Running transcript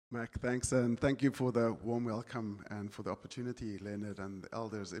Mac, thanks, and thank you for the warm welcome and for the opportunity, Leonard and the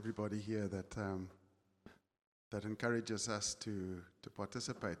elders, everybody here that encourages us to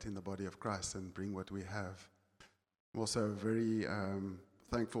participate in the body of Christ and bring what we have. I'm also very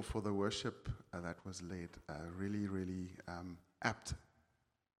thankful for the worship that was led. Really apt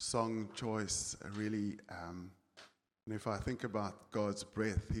song choice. Really, and if I think about God's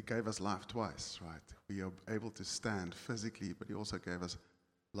breath, He gave us life twice, right? We are able to stand physically, but He also gave us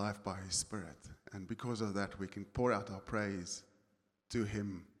life by His Spirit. And because of that, we can pour out our praise to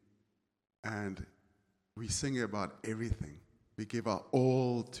Him. And we sing about everything. We give our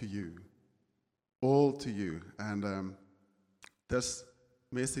all to you. All to you. And this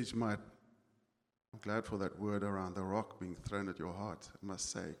message I'm glad for that word around the rock being thrown at your heart, I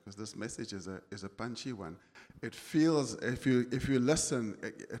must say, because this message is a punchy one. It feels, if you listen,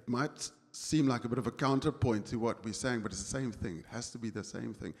 it might seem like a bit of a counterpoint to what we're saying, but it's the same thing. It has to be the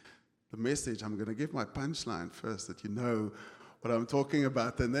same thing. The message, I'm going to give my punchline first, that you know what I'm talking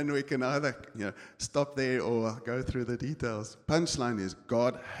about, and then we can either stop there or go through the details. Punchline is,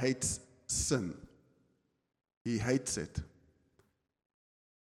 God hates sin. He hates it.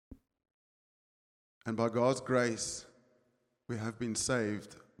 And by God's grace, we have been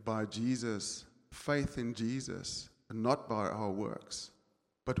saved by Jesus, faith in Jesus, and not by our works.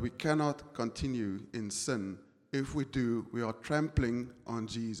 But we cannot continue in sin. If we do, we are trampling on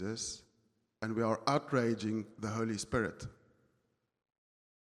Jesus and we are outraging the Holy Spirit.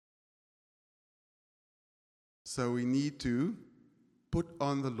 So we need to put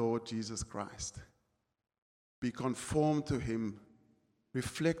on the Lord Jesus Christ. Be conformed to Him.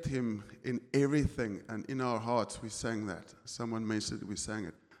 Reflect Him in everything and in our hearts. We sang that. Someone mentioned it, we sang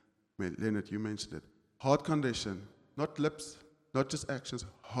it. Leonard, you mentioned it. Heart condition, not lips, not just actions,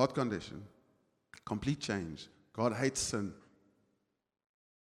 heart condition. Complete change. God hates sin.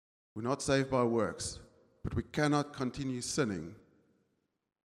 We're not saved by works, but we cannot continue sinning.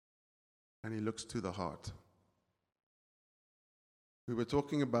 And He looks to the heart. We were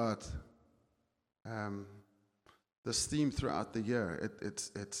talking about this theme throughout the year.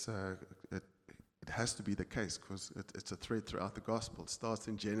 It has to be the case because it's a thread throughout the gospel. It starts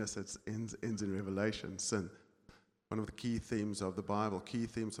in Genesis, ends in Revelation, sin. One of the key themes of the Bible, key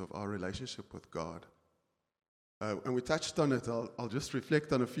themes of our relationship with God. And we touched on it. I'll just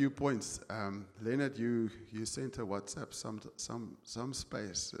reflect on a few points. Leonard, you sent a WhatsApp some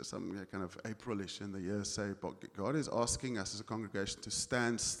space, some kind of April-ish in the year, say, God is asking us as a congregation to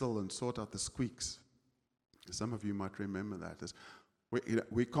stand still and sort out the squeaks. Some of you might remember that.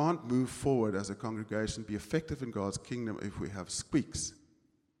 We can't move forward as a congregation, be effective in God's kingdom if we have squeaks.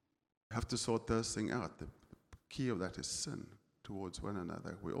 We have to sort those things out. The key of that is sin towards one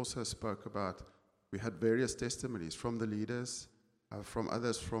another. We also spoke about, we had various testimonies from the leaders, from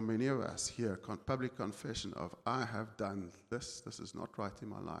others, from many of us here, public confession of, I have done this is not right in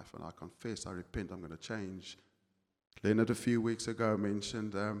my life, and I confess, I repent, I'm going to change. Leonard a few weeks ago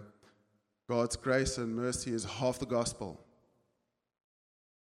mentioned God's grace and mercy is half the gospel.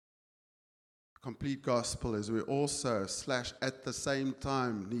 Complete gospel is we also / at the same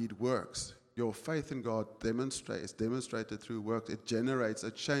time need works. Your faith in God is demonstrated through works. It generates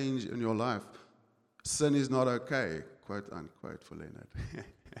a change in your life. Sin is not okay, quote unquote, for Leonard.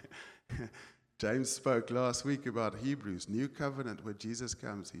 James spoke last week about Hebrews, new covenant, where Jesus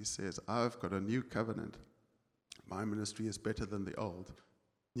comes. He says, I've got a new covenant. My ministry is better than the old.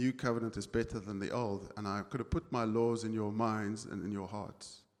 New covenant is better than the old, and I could have put my laws in your minds and in your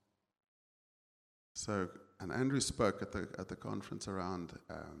hearts. So, and Andrew spoke at the conference around,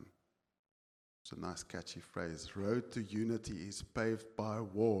 it's a nice catchy phrase, road to unity is paved by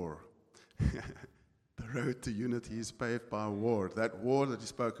war. The road to unity is paved by war. That war that he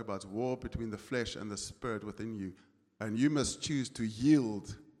spoke about is war between the flesh and the spirit within you. And you must choose to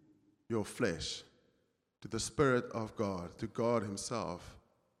yield your flesh to the Spirit of God, to God Himself,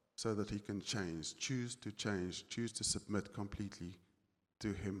 so that He can change. Choose to submit completely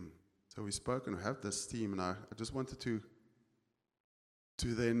to Him. So we spoke and we have this theme, and I just wanted to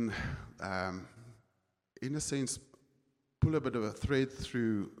then, in a sense, pull a bit of a thread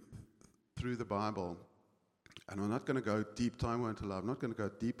through the Bible. And I'm not going to go deep. Time won't allow. I'm not going to go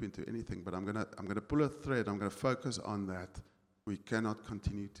deep into anything, but I'm going to pull a thread. I'm going to focus on that. We cannot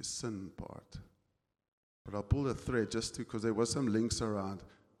continue to sin part. But I'll pull a thread just because there was some links around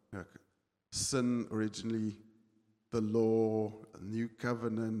sin originally, the law, new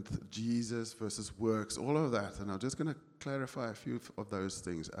covenant, Jesus versus works, all of that. And I'm just going to clarify a few of those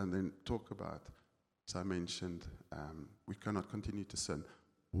things and then talk about, as I mentioned, we cannot continue to sin.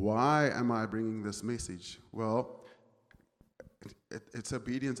 Why am I bringing this message? Well, it's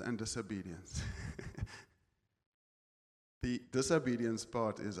obedience and disobedience. The disobedience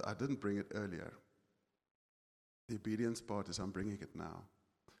part is I didn't bring it earlier. The obedience part is I'm bringing it now.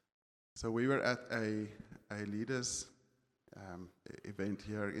 So we were at a leaders event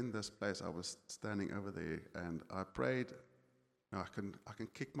here in this place. I was standing over there and I prayed. I can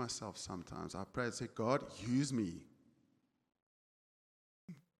kick myself sometimes. I prayed and said, God, use me.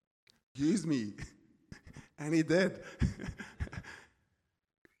 Use me. And he did.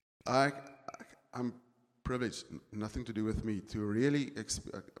 I'm privileged, nothing to do with me, to really,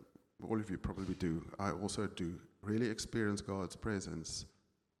 all of you probably do, I also do, really experience God's presence.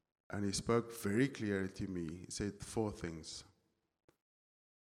 And he spoke very clearly to me. He said 4 things.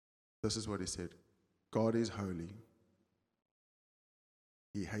 This is what he said. God is holy.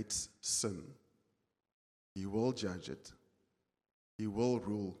 He hates sin. He will judge it. He will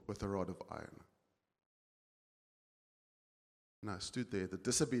rule with a rod of iron. And I stood there. The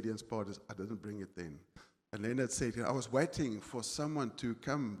disobedience part is I didn't bring it then. And Leonard said, I was waiting for someone to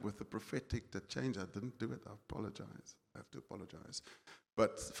come with the prophetic that change. I didn't do it. I apologize. I have to apologize.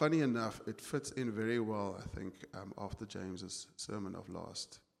 But funny enough, it fits in very well, I think, after James's sermon of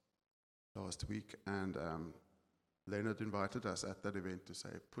last week. And Leonard invited us at that event to say,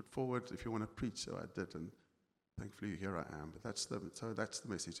 put forward if you want to preach. So I did, and thankfully here I am. But that's the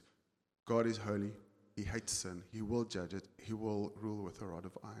message. God is holy. He hates sin. He will judge it. He will rule with a rod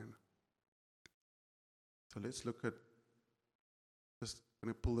of iron. So let's look at, just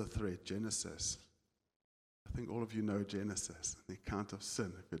going to pull the thread, Genesis. I think all of you know Genesis, the account of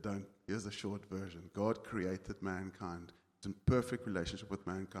sin. If you don't, here's the short version. God created mankind. He's in perfect relationship with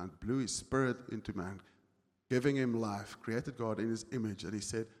mankind, blew his spirit into man, giving him life, created God in his image, and he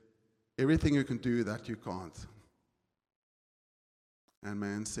said, everything you can do that you can't. And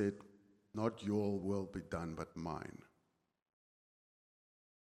man said, not your will be done, but mine.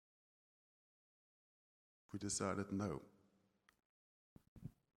 We decided no.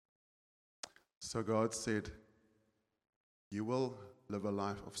 So God said, you will live a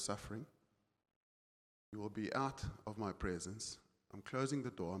life of suffering. You will be out of my presence. I'm closing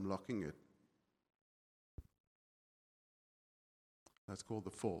the door. I'm locking it. That's called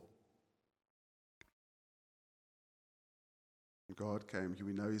the fall. God came.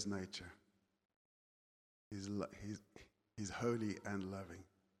 We know his nature. He's holy and loving.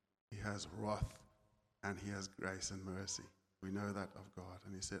 He has wrath and he has grace and mercy. We know that of God.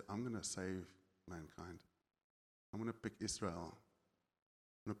 And he said, I'm going to save mankind. I'm going to pick Israel.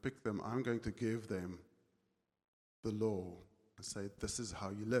 I'm going to pick them. I'm going to give them the law and say, this is how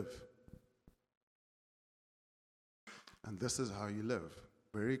you live. And this is how you live.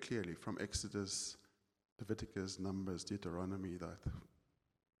 Very clearly from Exodus, Leviticus, Numbers, Deuteronomy, that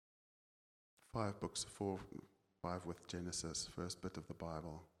 5 books, 5 with Genesis, first bit of the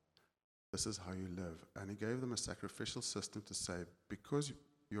Bible. This is how you live. And he gave them a sacrificial system to say, because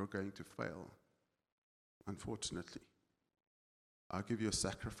you're going to fail, unfortunately, I'll give you a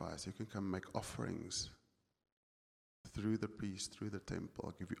sacrifice. You can come make offerings through the priest, through the temple.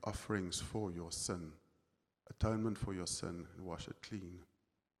 I'll give you offerings for your sin, atonement for your sin, and wash it clean.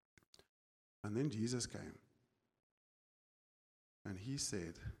 And then Jesus came. And he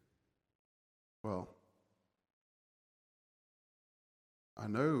said, well, I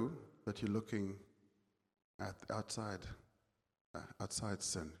know that you're looking at outside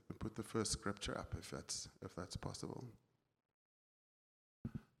sin. And put the first scripture up if that's possible.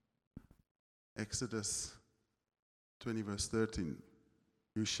 Exodus 20 verse 13.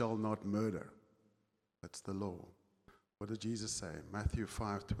 You shall not murder. That's the law. What did Jesus say? Matthew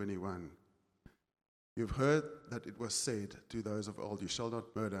 5:21. You've heard that it was said to those of old, you shall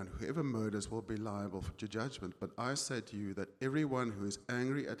not murder, and whoever murders will be liable to judgment. But I say to you that everyone who is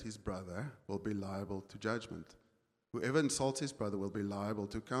angry at his brother will be liable to judgment. Whoever insults his brother will be liable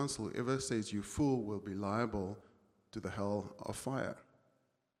to counsel. Whoever says you fool will be liable to the hell of fire.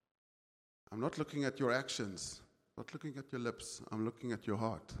 I'm not looking at your actions, not looking at your lips. I'm looking at your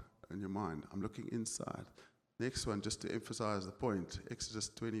heart and your mind. I'm looking inside. Next one, just to emphasize the point, Exodus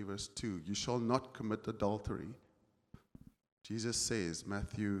 20 verse 2, you shall not commit adultery. Jesus says,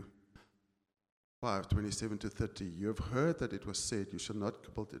 Matthew 5:27 to 30, you have heard that it was said, you shall not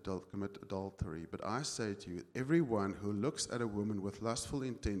commit adultery. But I say to you, everyone who looks at a woman with lustful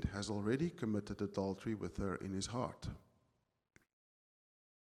intent has already committed adultery with her in his heart.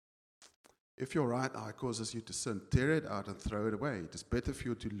 If your right eye causes you to sin, tear it out and throw it away. It is better for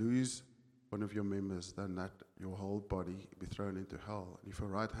you to lose one of your members than that your whole body be thrown into hell. And if your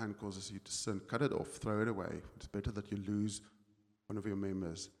right hand causes you to sin, cut it off, throw it away. It's better that you lose one of your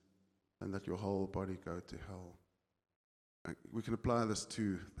members than that your whole body go to hell. We can apply this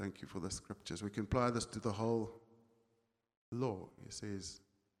to, thank you for the scriptures, we can apply this to the whole law. He says,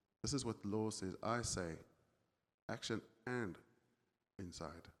 this is what the law says. I say, action and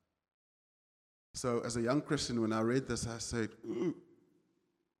inside. So as a young Christian, when I read this, I said, ooh,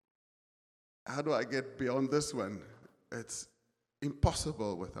 how do I get beyond this one? It's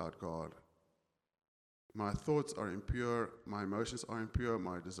impossible without God. My thoughts are impure, my emotions are impure,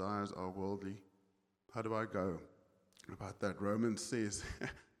 my desires are worldly. How do I go about that? Romans says,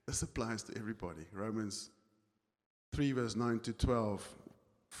 this applies to everybody. Romans 3 verse 9 to 12.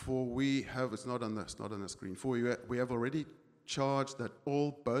 For we have, it's not on the screen, for we have already charged that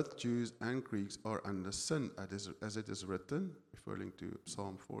all, both Jews and Greeks, are under sin, as it is written, referring to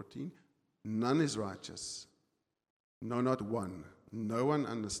Psalm 14. None is righteous, no, not one. No one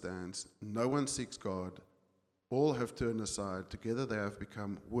understands, no one seeks God. All have turned aside, together they have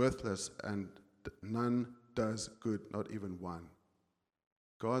become worthless, and none does good, not even one.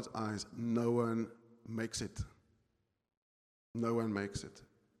 God's eyes, no one makes it. No one makes it.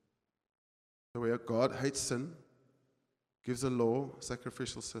 So where God hates sin, gives a law,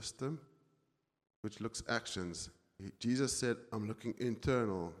 sacrificial system, which looks actions. Jesus said, I'm looking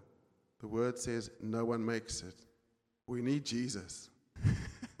internal. The word says, no one makes it. We need Jesus.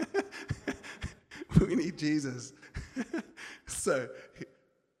 We need Jesus. So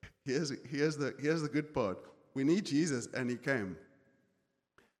here's the good part. We need Jesus, and he came.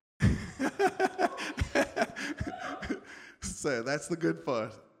 So that's the good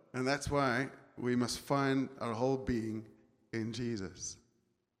part. And that's why we must find our whole being in Jesus.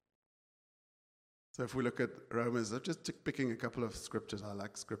 So if we look at Romans, I'm just picking a couple of scriptures. I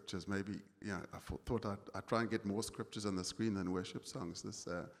like scriptures. Maybe, I thought I'd try and get more scriptures on the screen than worship songs.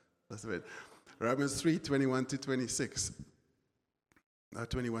 That's it. Romans 3, 21 to 26.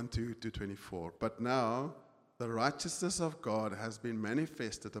 21 to 24. But now the righteousness of God has been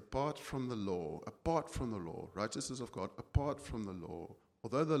manifested apart from the law. Righteousness of God apart from the law.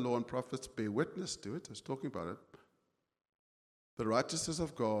 Although the law and prophets bear witness to it, I was talking about it, the righteousness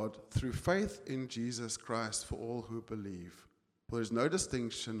of God through faith in Jesus Christ for all who believe. For there is no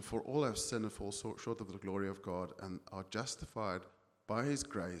distinction, for all have sinned and fall short of the glory of God, and are justified by his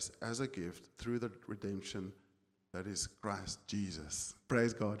grace as a gift through the redemption that is Christ Jesus.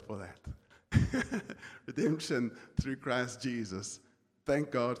 Praise God for that. Redemption through Christ Jesus.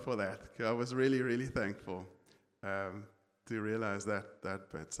 Thank God for that. I was really, really thankful to realize that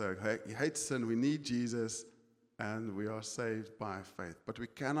bit. So he hates sin. We need Jesus. And we are saved by faith. But we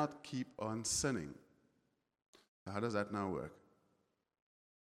cannot keep on sinning. How does that now work?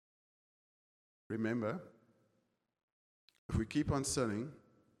 Remember, if we keep on sinning,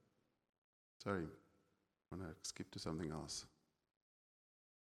 I want to skip to something else.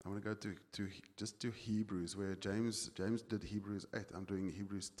 I want to go to Hebrews, where James did Hebrews 8. I'm doing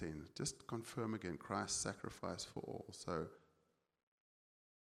Hebrews 10. Just confirm again, Christ's sacrifice for all. So,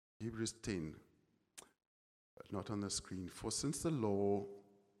 Hebrews 10. Not on the screen. For since the law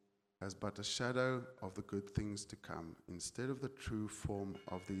has but a shadow of the good things to come, instead of the true form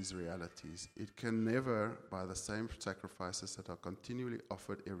of these realities, it can never, by the same sacrifices that are continually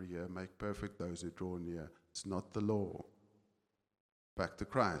offered every year, make perfect those who draw near. It's not the law. Back to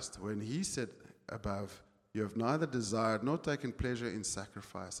Christ. When he said above, you have neither desired nor taken pleasure in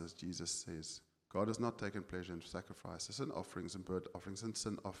sacrifices, Jesus says. God has not taken pleasure in sacrifices and offerings and burnt offerings and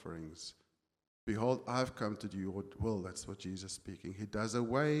sin offerings. Behold, I've come to do your will. That's what Jesus is speaking. He does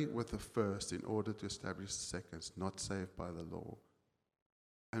away with the first in order to establish the second, not saved by the law.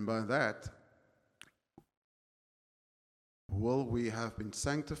 And by that, will we have been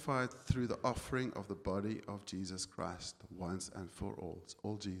sanctified through the offering of the body of Jesus Christ once and for all. It's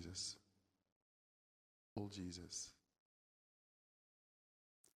all Jesus. All Jesus.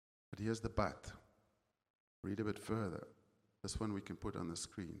 But here's the but. Read a bit further. This one we can put on the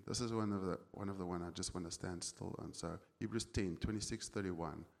screen. This is one of the one I just want to stand still on. So Hebrews 10, 26,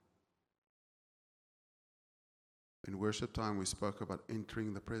 31. In worship time, we spoke about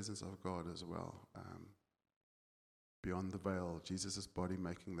entering the presence of God as well. Beyond the veil, Jesus' body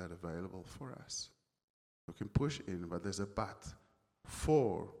making that available for us. We can push in, but there's a but.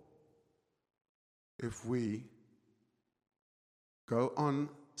 For if we go on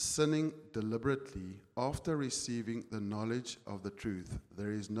sinning deliberately after receiving the knowledge of the truth,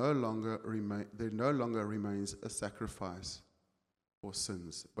 there no longer remains a sacrifice for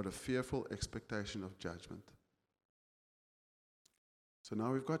sins, but a fearful expectation of judgment. So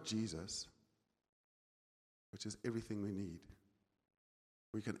now we've got Jesus, which is everything we need.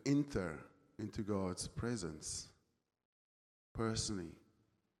 We can enter into God's presence personally.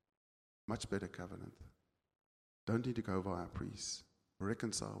 Much better covenant. Don't need to go via priests.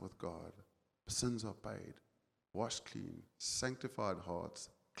 Reconcile with God. Sins are paid. Washed clean. Sanctified hearts.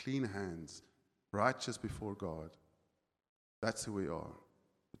 Clean hands. Righteous before God. That's who we are.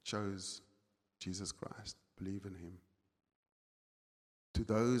 We chose Jesus Christ. Believe in him. To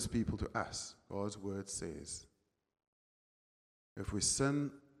those people, to us, God's word says, if we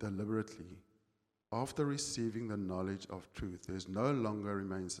sin deliberately, after receiving the knowledge of truth, there no longer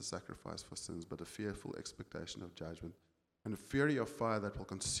remains a sacrifice for sins, but a fearful expectation of judgment and a fury of fire that will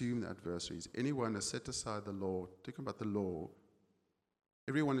consume the adversaries. Anyone who set aside the law, talking about the law,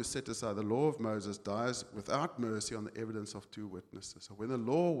 everyone who set aside the law of Moses dies without mercy on the evidence of two witnesses. So when the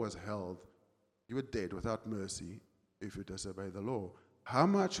law was held, you were dead without mercy if you disobey the law. How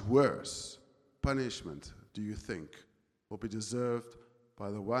much worse punishment do you think will be deserved by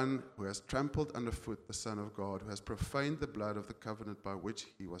the one who has trampled underfoot the Son of God, who has profaned the blood of the covenant by which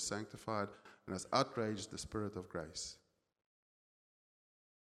he was sanctified, and has outraged the Spirit of grace?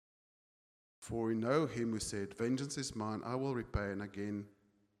 For we know him who said, vengeance is mine, I will repay, and again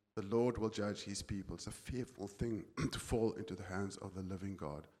the Lord will judge his people. It's a fearful thing to fall into the hands of the living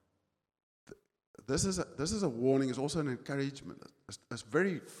God. This is a warning. It's also an encouragement. It's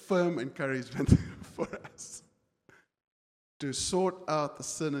very firm encouragement for us to sort out the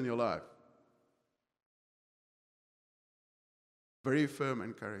sin in your life. Very firm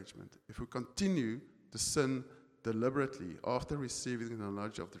encouragement. If we continue to sin deliberately after receiving the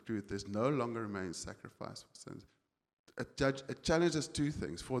knowledge of the truth, there's no longer remains sacrifice for sins. It challenges two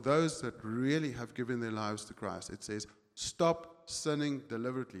things. For those that really have given their lives to Christ, it says, stop sinning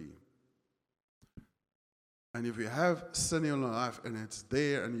deliberately. And if you have sin in your life and it's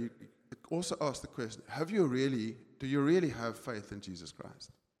there, and it also asks the question, do you really have faith in Jesus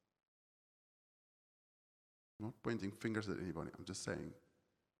Christ? I'm not pointing fingers at anybody, I'm just saying.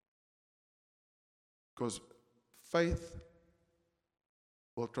 Because faith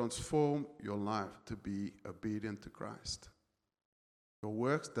will transform your life to be obedient to Christ. Your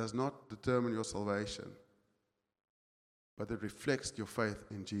works does not determine your salvation, but it reflects your faith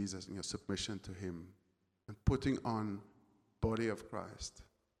in Jesus and your submission to him and putting on body of Christ.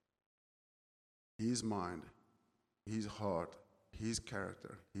 His mind, his heart, his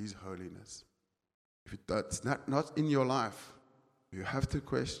character, his holiness. If that's not in your life, you have to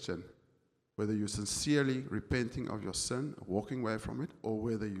question whether you're sincerely repenting of your sin, walking away from it, or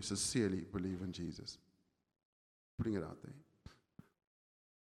whether you sincerely believe in Jesus. Putting it out there.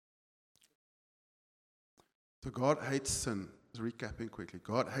 So God hates sin. Just recapping quickly.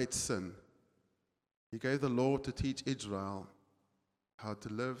 God hates sin. He gave the law to teach Israel how to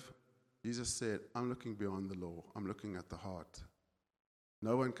live. Jesus said, I'm looking beyond the law. I'm looking at the heart.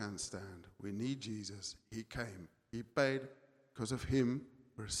 No one can stand. We need Jesus. He came. He paid. Because of him,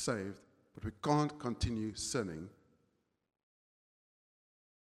 we're saved. But we can't continue sinning.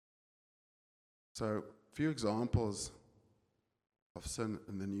 So, a few examples of sin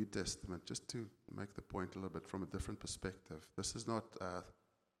in the New Testament, just to make the point a little bit from a different perspective. This is not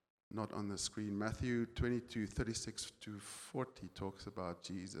on the screen. Matthew 22:36-40 talks about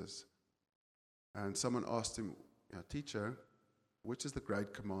Jesus. And someone asked him, Teacher, which is the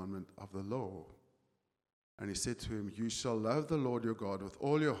great commandment of the law? And he said to him, you shall love the Lord your God with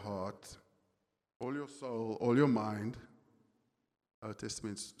all your heart, all your soul, all your mind. Old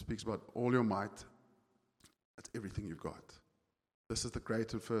Testament speaks about all your might. That's everything you've got. This is the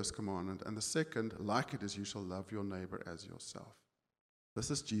great and first commandment. And the second, like it is, you shall love your neighbor as yourself.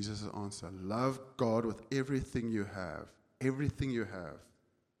 This is Jesus' answer. Love God with everything you have. Everything you have.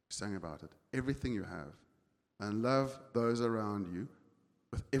 We sang about it. Everything you have. And love those around you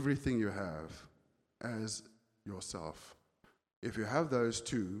with everything you have as yourself. If you have those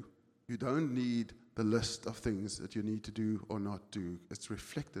two, you don't need the list of things that you need to do or not do. It's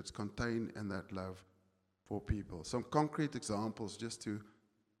reflected, it's contained in that love for people. Some concrete examples just to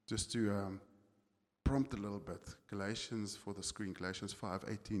prompt a little bit. Galatians for the screen, Galatians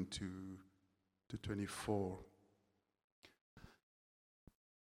 5:18-24.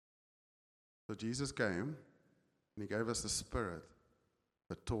 So Jesus came and he gave us the Spirit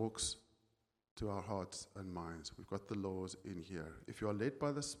that talks to our hearts and minds. We've got the laws in here. If you are led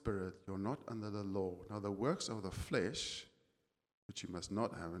by the Spirit, you're not under the law. Now the works of the flesh, which you must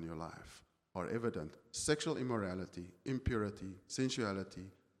not have in your life, are evident. Sexual immorality, impurity,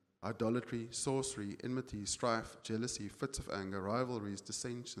 sensuality, idolatry, sorcery, enmity, strife, jealousy, fits of anger, rivalries,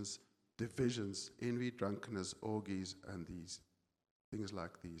 dissensions, divisions, envy, drunkenness, orgies, and these things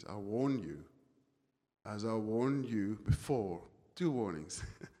like these. I warn you, as I warned you before, 2 warnings.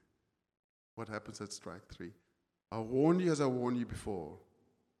 What happens at strike 3? I warned you as I warned you before.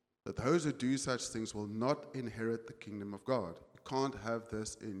 that those who do such things will not inherit the kingdom of God. You can't have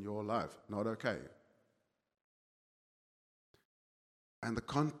this in your life. Not okay. And the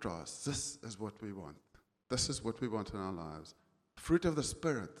contrast, this is what we want. This is what we want in our lives. Fruit of the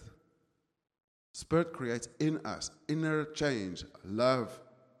Spirit. Spirit creates in us inner change, love,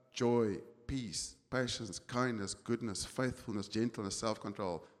 joy, peace, patience, kindness, goodness, faithfulness, gentleness,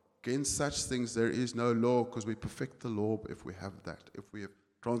 self-control. Against such things there is no law, because we perfect the law if we have that. If we have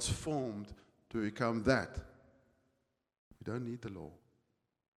transformed to become that, we don't need the law.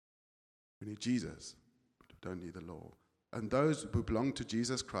 We need Jesus. We don't need the law. And those who belong to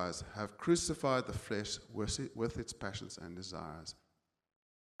Jesus Christ have crucified the flesh with its passions and desires.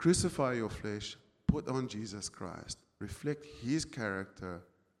 Crucify your flesh, put on Jesus Christ, reflect his character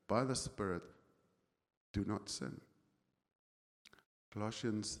by the Spirit, do not sin.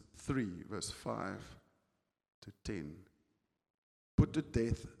 Colossians 3, verse 5 to 10. Put to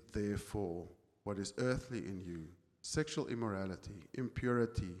death, therefore, what is earthly in you: sexual immorality,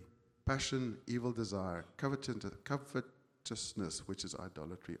 impurity, passion, evil desire, covetousness, which is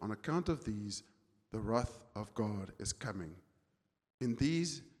idolatry. On account of these, the wrath of God is coming. In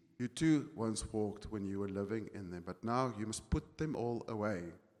these you too once walked when you were living in them, but now you must put them all away.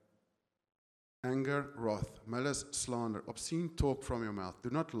 Anger, wrath, malice, slander, obscene talk from your mouth.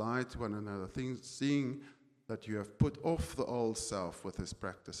 Do not lie to one another, seeing that you have put off the old self with its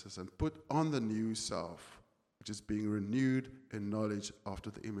practices and put on the new self, which is being renewed in knowledge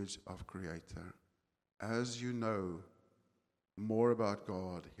after the image of Creator. As you know more about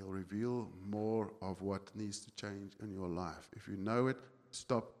God, he'll reveal more of what needs to change in your life. If you know it,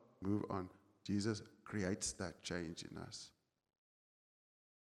 stop, move on. Jesus creates that change in us.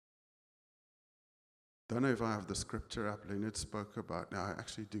 Don't know if I have the scripture up. Leonard spoke about. No, I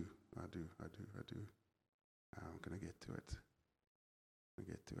actually do. I do. I'm going to get to it.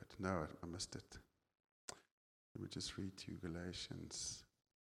 No, I missed it. Let me just read to you Galatians.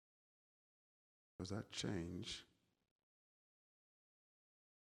 Does that change?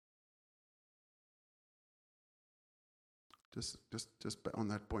 Just on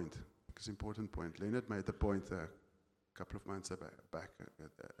that point, it's an important point. Leonard made the point a couple of months back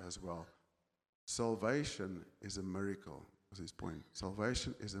as well. Salvation is a miracle, was his point.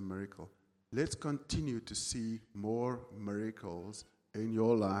 Salvation is a miracle. Let's continue to see more miracles in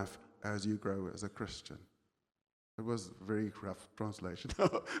your life as you grow as a Christian. It was a very rough translation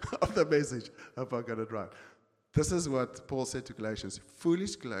of the message, if I got it right. This is what Paul said to Galatians.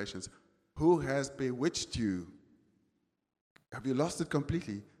 Foolish Galatians, who has bewitched you? Have you lost it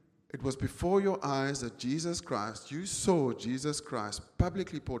completely? It was before your eyes that you saw Jesus Christ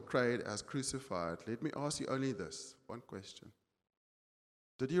publicly portrayed as crucified. Let me ask you only this, one question.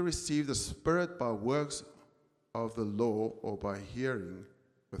 Did you receive the Spirit by works of the law or by hearing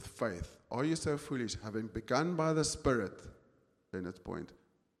with faith? Are you so foolish, having begun by the Spirit? Then it's point.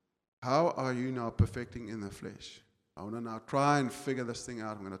 How are you now perfecting in the flesh? I want to now try and figure this thing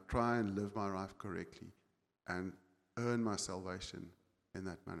out. I'm going to try and live my life correctly and earn my salvation in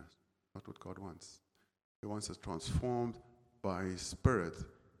that manner. Not what God wants. He wants us transformed by His Spirit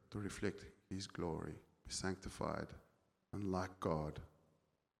to reflect His glory, be sanctified, and like God,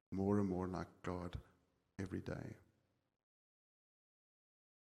 more and more like God every day.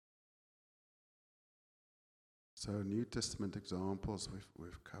 So New Testament examples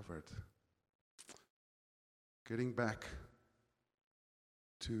we've covered. Getting back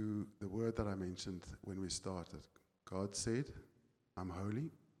to the word that I mentioned when we started. God said, I'm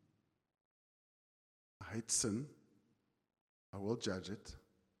holy. I hate sin. I will judge it.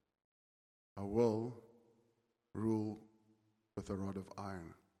 I will rule with a rod of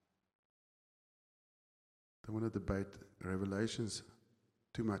iron. I don't want to debate Revelations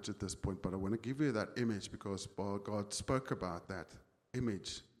too much at this point, but I want to give you that image because God spoke about that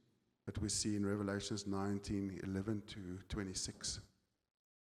image that we see in Revelations 19:11 to 26.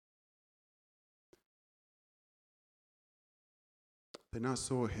 Then I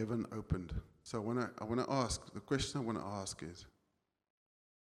saw heaven opened. So I want to ask, the question I want to ask is,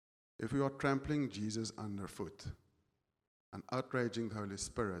 if we are trampling Jesus underfoot and outraging the Holy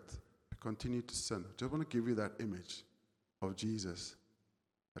Spirit, we continue to sin. I just want to give you that image of Jesus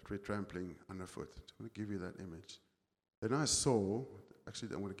that we're trampling underfoot. I just want to give you that image. Then I saw, actually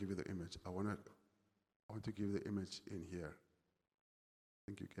I don't want to give you the image. I want to give you the image in here. I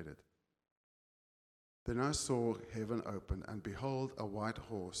think you get it. Then I saw heaven open, and behold, a white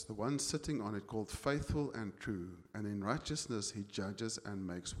horse, the one sitting on it called Faithful and True, and in righteousness he judges and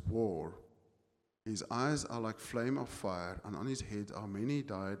makes war. His eyes are like flame of fire, and on his head are many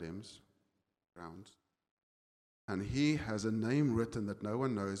diadems, crowns. And he has a name written that no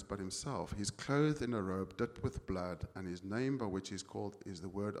one knows but himself. He's clothed in a robe dipped with blood, and his name by which he's called is the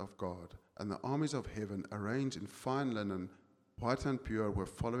Word of God. And the armies of heaven, arranged in fine linen, white and pure, were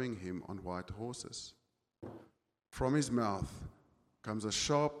following him on white horses. From his mouth comes a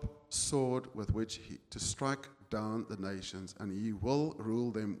sharp sword with which to strike down the nations, and he will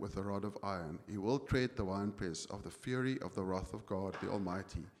rule them with a rod of iron. He will tread the winepress of the fury of the wrath of God the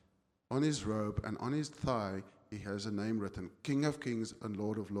Almighty. On his robe and on his thigh he has a name written, King of Kings and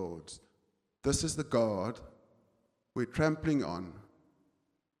Lord of Lords. This is the God we're trampling on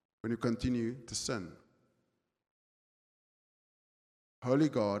when you continue to sin. Holy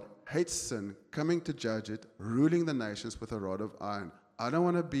God hates sin, coming to judge it, ruling the nations with a rod of iron. I don't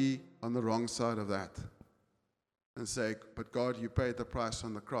want to be on the wrong side of that and say, but God, you paid the price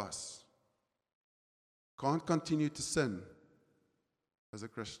on the cross. Can't continue to sin as a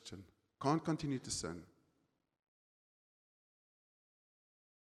Christian. Can't continue to sin.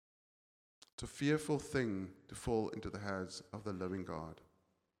 It's a fearful thing to fall into the hands of the living God.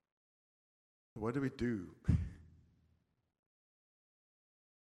 What do we do?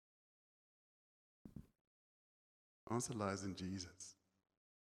 The answer lies in Jesus.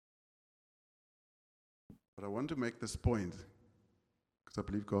 But I want to make this point, because I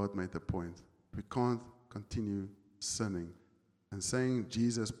believe God made the point. We can't continue sinning. And saying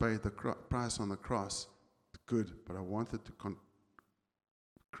Jesus paid the price on the cross is good, but I wanted to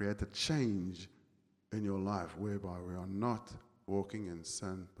create a change in your life whereby we are not walking in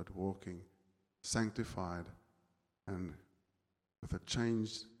sin, but walking sanctified and with a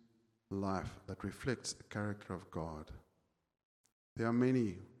changed life that reflects the character of God. There are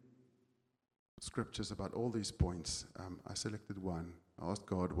many scriptures about all these points. I selected one. I asked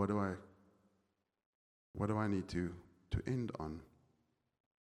God, what do I need to end on?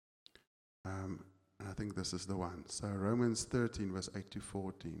 And I think this is the one. So Romans 13, verse 8 to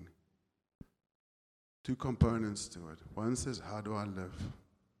 14. Two components to it. One says, how do I live?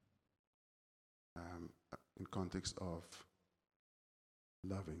 In context of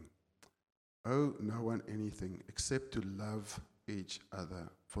loving. Owe no one anything except to love each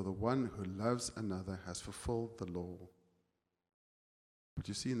other. For the one who loves another has fulfilled the law. But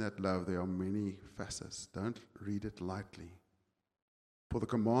you see in that love there are many facets. Don't read it lightly. For the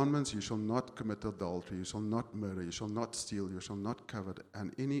commandments, you shall not commit adultery, you shall not murder, you shall not steal, you shall not covet,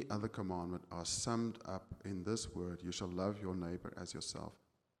 and any other commandment are summed up in this word, you shall love your neighbor as yourself.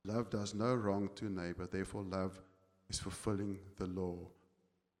 Love does no wrong to neighbor, therefore love is fulfilling the law.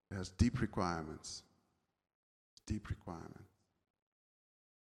 It has deep requirements. Deep requirements.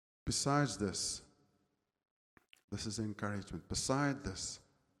 Besides this is encouragement. Beside this,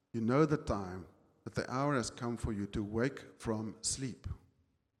 you know the time, that the hour has come for you to wake from sleep.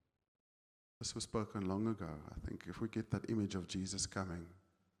 This was spoken long ago. I think if we get that image of Jesus coming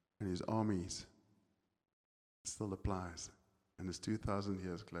and his armies, it still applies. And it's 2,000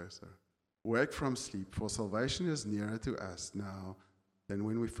 years closer. Wake from sleep, for salvation is nearer to us now than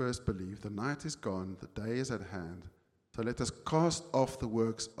when we first believed. The night is gone, the day is at hand. So let us cast off the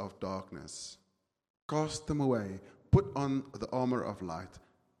works of darkness. Cast them away. Put on the armor of light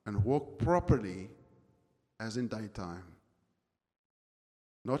and walk properly as in daytime.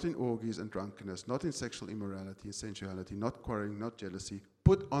 Not in orgies and drunkenness, not in sexual immorality and sensuality, not quarreling, not jealousy.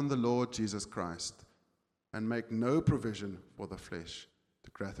 Put on the Lord Jesus Christ and make no provision for the flesh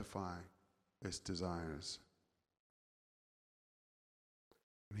to gratify its desires.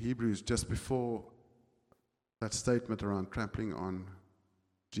 In Hebrews, just before that statement around trampling on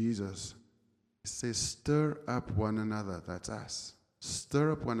Jesus, it says, stir up one another. That's us.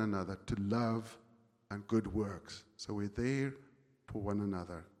 Stir up one another to love and good works. So we're there for one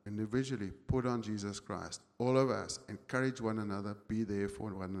another. Individually, put on Jesus Christ. All of us, encourage one another, be there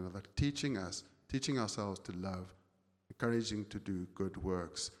for one another, teaching ourselves to love, encouraging to do good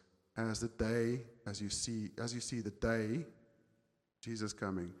works. As you see the day, Jesus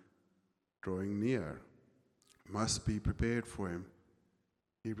coming, drawing near, must be prepared for him.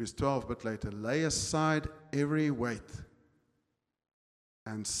 Hebrews 12, but later, lay aside every weight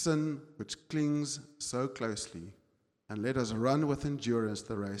and sin which clings so closely, and let us run with endurance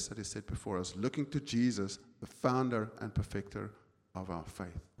the race that is set before us, looking to Jesus, the founder and perfecter of our faith.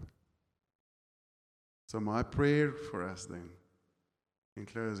 So my prayer for us then, in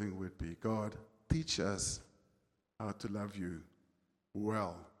closing, would be, God, teach us how to love you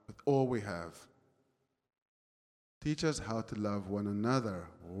well with all we have. Teach us how to love one another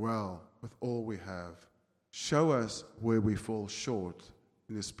well with all we have. Show us where we fall short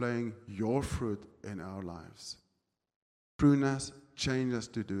in displaying your fruit in our lives. Prune us, change us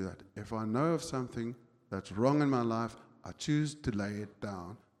to do that. If I know of something that's wrong in my life, I choose to lay it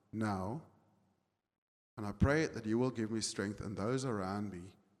down now. And I pray that you will give me strength and those around me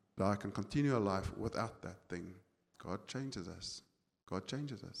that I can continue a life without that thing. God changes us. God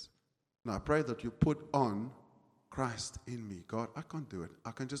changes us. And I pray that you put on Christ in me. God, I can't do it.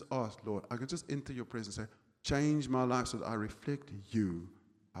 I can just ask, Lord, I can just enter your presence and say, change my life so that I reflect you,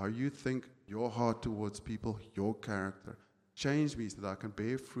 how you think, your heart towards people, your character. Change me so that I can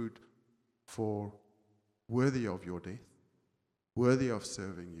bear fruit for worthy of your death, worthy of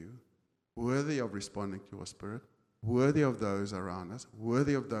serving you, worthy of responding to your Spirit, worthy of those around us,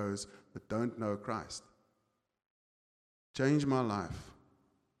 worthy of those that don't know Christ. Change my life.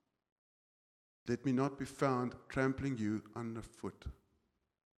 Let me not be found trampling you underfoot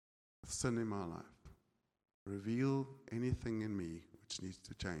with sin in my life. Reveal anything in me which needs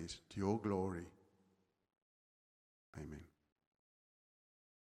to change to your glory. Amen.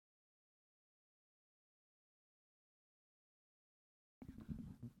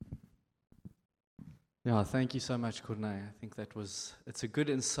 Yeah, thank you so much, Corne. I think it's a good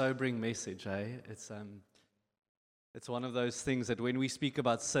and sobering message, eh? It's one of those things that when we speak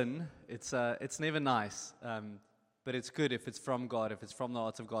about sin, it's never nice, but it's good if it's from God, if it's from the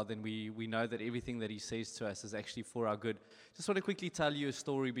heart of God, then we know that everything that He says to us is actually for our good. Just want to quickly tell you a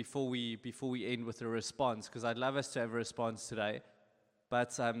story before we end with a response, because I'd love us to have a response today.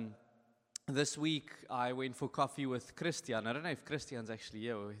 But this week I went for coffee with Christian. I don't know if Christian's actually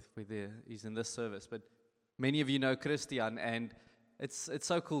here, or he's in this service, but many of you know Christian, and it's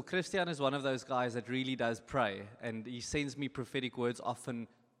so cool. Christian is one of those guys that really does pray, and he sends me prophetic words often,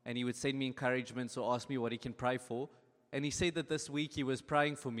 and he would send me encouragements or ask me what he can pray for. And he said that this week he was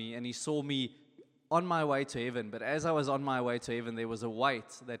praying for me, and he saw me on my way to heaven. But as I was on my way to heaven, there was a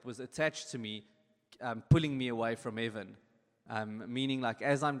weight that was attached to me, pulling me away from heaven. Meaning, like,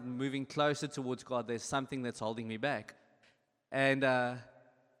 as I'm moving closer towards God, there's something that's holding me back. And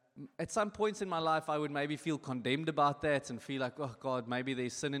at some points in my life, I would maybe feel condemned about that and feel like, oh, God, maybe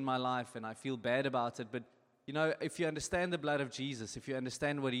there's sin in my life, and I feel bad about it. But, you know, if you understand the blood of Jesus, if you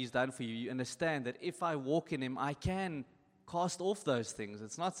understand what He's done for you, you understand that if I walk in Him, I can cast off those things.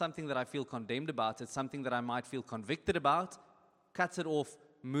 It's not something that I feel condemned about. It's something that I might feel convicted about. Cut it off,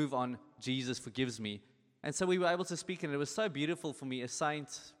 move on. Jesus forgives me. And so we were able to speak, and it was so beautiful for me, a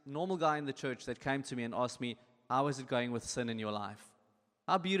saint, normal guy in the church that came to me and asked me, how is it going with sin in your life?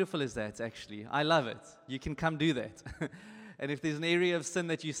 How beautiful is that, actually? I love it. You can come do that. And if there's an area of sin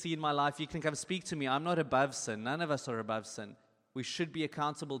that you see in my life, you can come speak to me. I'm not above sin. None of us are above sin. We should be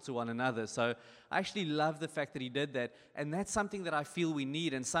accountable to one another. So I actually love the fact that he did that. And that's something that I feel we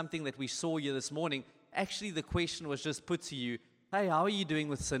need, and something that we saw here this morning. Actually, the question was just put to you, hey, how are you doing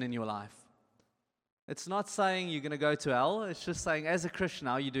with sin in your life? It's not saying you're going to go to hell. It's just saying, as a Christian,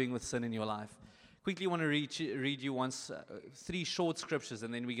 how are you doing with sin in your life? Quickly want to read you once 3 short scriptures,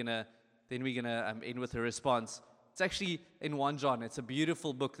 and then we're gonna end with a response. It's actually in 1 John. It's a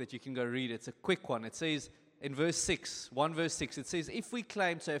beautiful book that you can go read. It's a quick one. It says in verse 6, it says, if we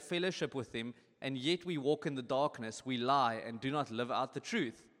claim to have fellowship with Him, and yet we walk in the darkness, we lie and do not live out the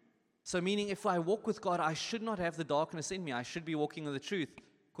truth. So meaning, if I walk with God, I should not have the darkness in me. I should be walking in the truth.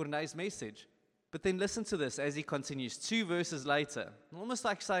 Corne's message. But then listen to this as he continues. 2 verses later, almost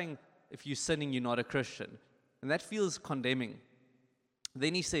like saying, if you're sinning, you're not a Christian. And that feels condemning.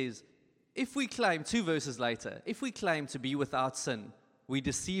 Then he says, if we claim, 2 verses later, if we claim to be without sin, we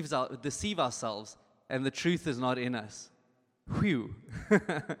deceive ourselves, and the truth is not in us. Whew.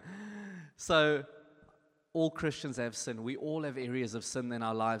 So, all Christians have sin. We all have areas of sin in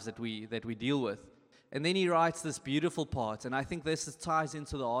our lives that we deal with. And then he writes this beautiful part, and I think this ties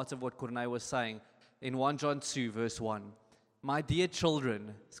into the heart of what Corne was saying in 1 John 2, verse 1. My dear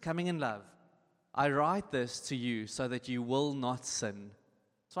children, it's coming in love, I write this to you so that you will not sin.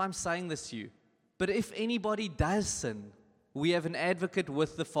 So I'm saying this to you. But if anybody does sin, we have an advocate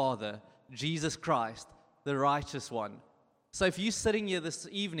with the Father, Jesus Christ, the righteous one. So if you're sitting here this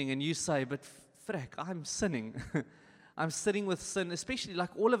evening and you say, but frack, I'm sinning. I'm sitting with sin, especially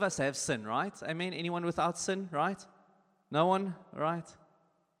like all of us have sin, right? Amen? Anyone without sin, right? No one, right?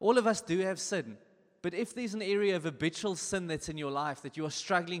 All of us do have sin. But if there's an area of habitual sin that's in your life that you are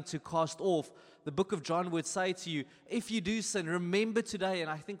struggling to cast off, the book of John would say to you, if you do sin, remember today, and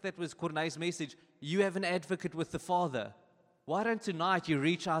I think that was Corne's message, you have an advocate with the Father. Why don't tonight you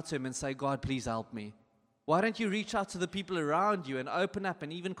reach out to Him and say, God, please help me? Why don't you reach out to the people around you and open up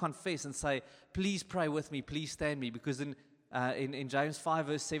and even confess and say, please pray with me, please stand me? Because in James 5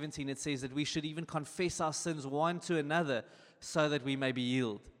 verse 17 it says that we should even confess our sins one to another so that we may be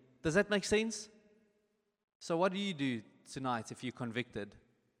healed. Does that make sense? So what do you do tonight if you're convicted?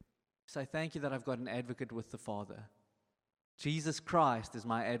 Say, thank you that I've got an advocate with the Father. Jesus Christ is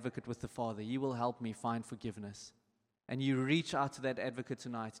my advocate with the Father. He will help me find forgiveness. And you reach out to that advocate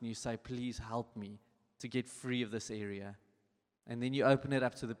tonight and you say, please help me to get free of this area. And then you open it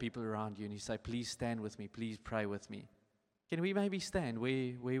up to the people around you and you say, please stand with me. Please pray with me. Can we maybe stand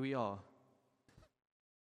where we are?